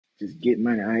just get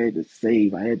money. I had to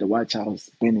save. I had to watch how I was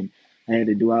spending. I had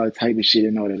to do all type of shit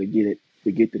in order to get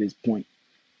to this point.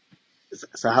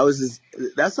 So how is this?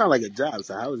 That sounds like a job.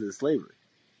 So how is it slavery?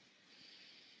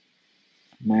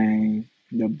 Man,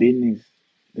 the business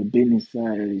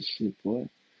side of this shit, boy.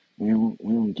 We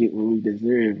don't get what we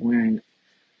deserve. Man,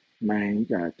 you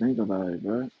gotta think about it,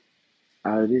 bro.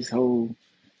 Out of this whole,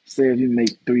 say if you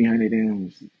make 300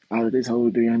 M's, out of this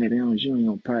whole 300 M's, you ain't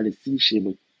gonna probably see shit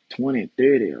but 20,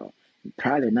 30, or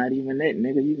probably not even that,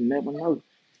 nigga. You never know.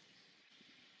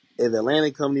 If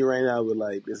Atlantic company right now would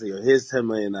like, they say, "Yo, here's $10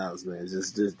 million, man.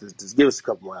 Just give us a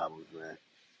couple more albums, man."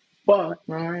 But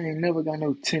man, I ain't never got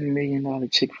no $10 million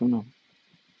check from them.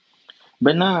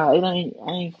 But nah, it ain't.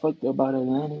 I ain't fucked about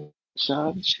Atlanta.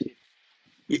 Shop shit.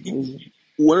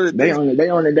 One of the things, They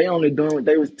only doing what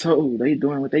they was told. They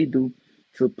doing what they do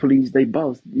to please they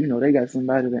boss. They got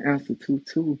somebody to answer to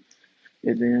too.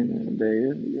 At the end of the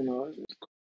day,